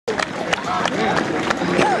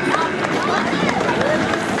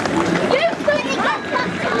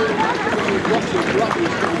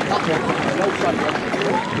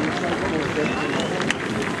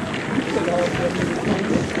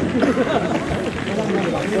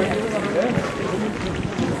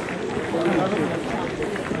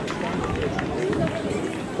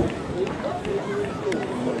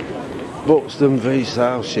Buxton v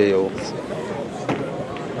South Shields.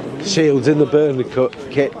 Shields in the burner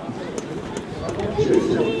kit.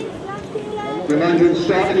 Reminder of the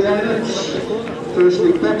starting lineups.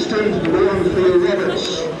 Firstly, Buxton, 1 Theo Roberts,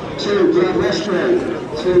 2 Grant Westray,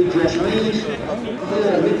 3 Josh Mead,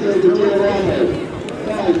 4 Nico Di Giovanni,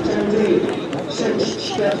 5 Tom Dean, 6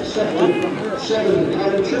 Steph Sefton, 7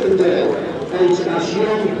 Aaron Chippendale, 8 Ash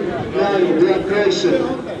Young, 9 Brad Grayson,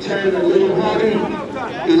 10 Liam Hardy,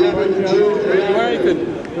 11 Jude American.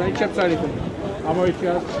 Great chips or anything.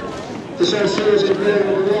 American. The South Series in player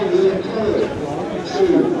number 1, Liam Cole,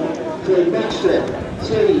 2 Craig Baxter,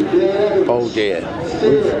 3 Blair. Oh dear,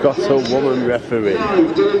 we've got a woman referee.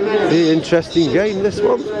 The interesting game, this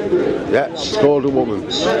one. Yeah, scored a woman.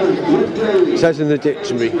 It says in the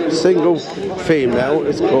dictionary, single female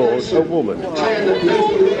is called a woman. 10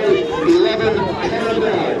 11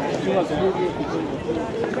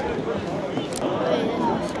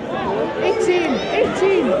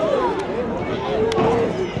 18.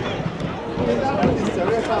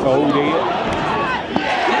 Oh dear.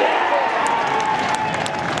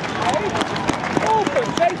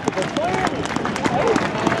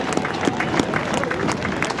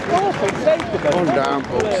 On down,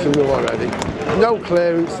 Buxton already. No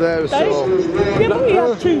clearance there at all. Yeah, but he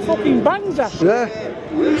had 2 fucking bangs after. Yeah,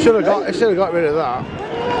 should have got rid of that.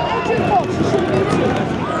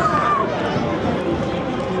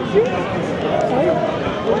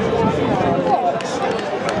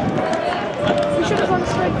 We should have gone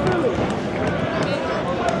straight through it.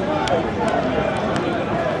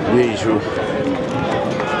 Usual.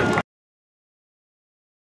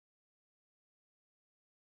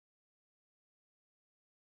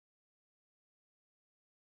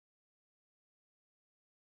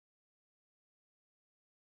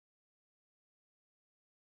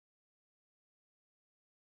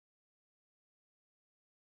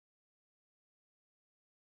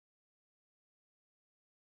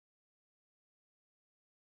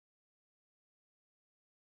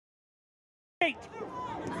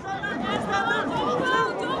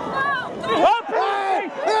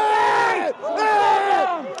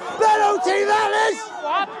 Penalty, that is!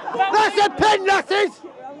 That's a pin, that is!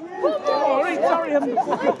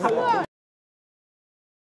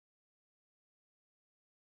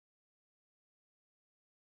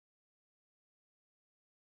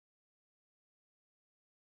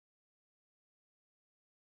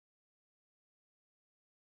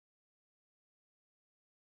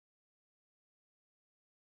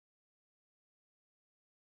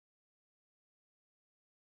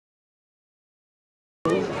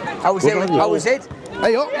 How was it? How was it?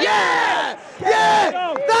 Hey up! Yeah!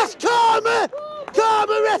 Yeah! That's karma!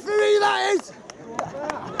 Karma referee, that is!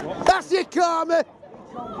 That's your karma!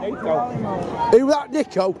 Who that,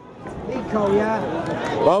 Nico? Nico, yeah.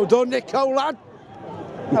 Well done, Nico, lad.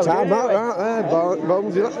 Oh, Time yeah, out right there,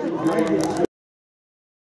 Bones.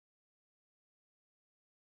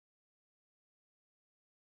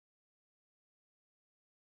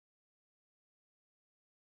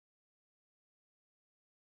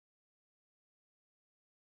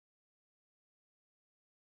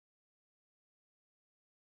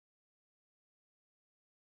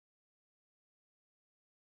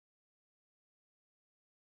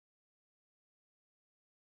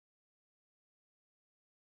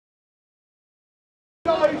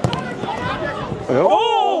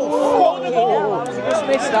 Oh! Just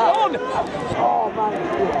missed that. Oh, man.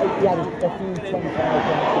 He had a few 25.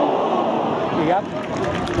 He had?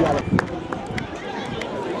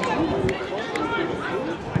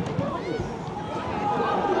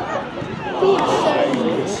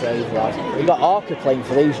 Good save, lad. We got Arca playing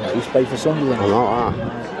for these now. He's played for Sunderland.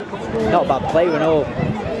 Not a bad player and all.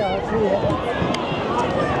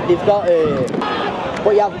 They've got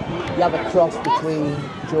but you have a cross between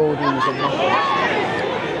Geordies and Matthews.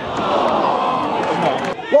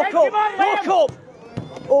 Look up! Look up!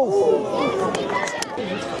 Oh!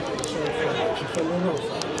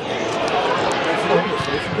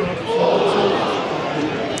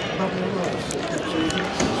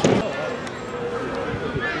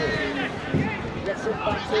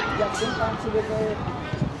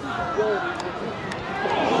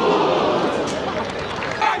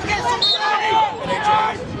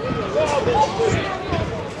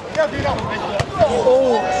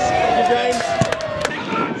 Oh,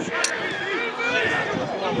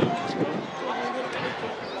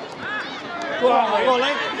 on,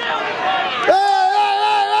 Len.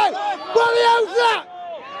 Hey! What the hell's that?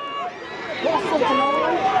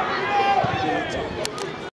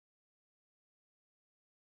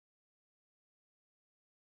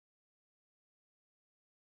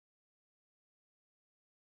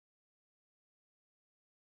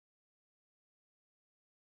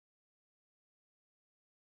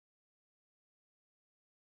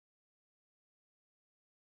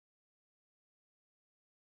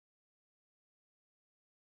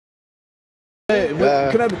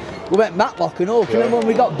 We went Matlock and all. Remember when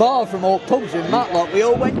we got bar from all pubs in Matlock? We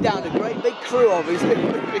all went down, a great big crew of us.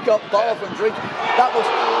 We got bar from drink. That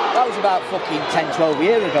was about fucking 10, 12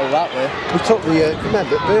 years ago, that way. We took the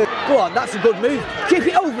Go on, that's a good move. Chip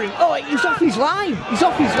it over him. Oh, he's off his line. He's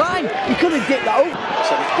off his line. He could have dipped that over.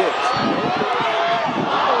 So it's dipped.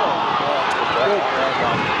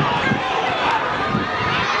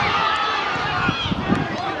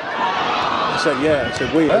 I said, yeah, I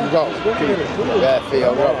said, we haven't got their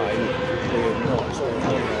field right.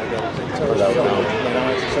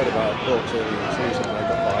 I said about 14 season when I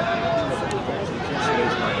got back.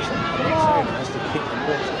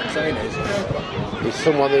 I'm saying is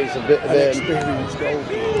someone who's a bit of an experienced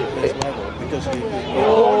goalkeeper at this level because he.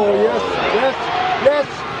 Oh, yes.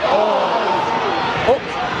 Oh.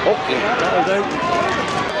 Up. That'll do.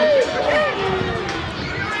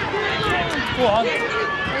 Go on.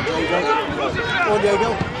 Go on, Diego.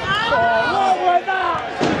 Oh, like that!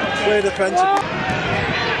 Clear the fence.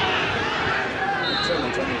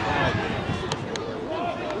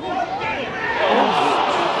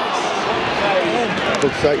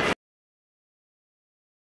 Good save.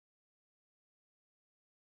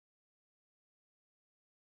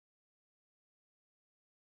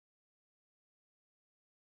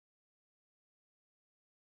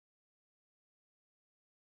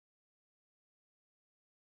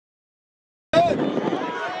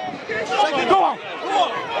 Go on!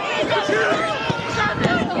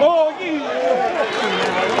 Oh, you!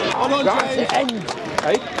 That's the end.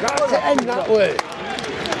 Hey, that's the end that way.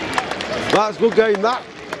 That's a good game, that.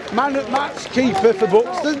 Man at match, keeper for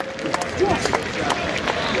Buxton.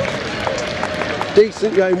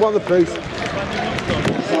 Decent game, one apiece.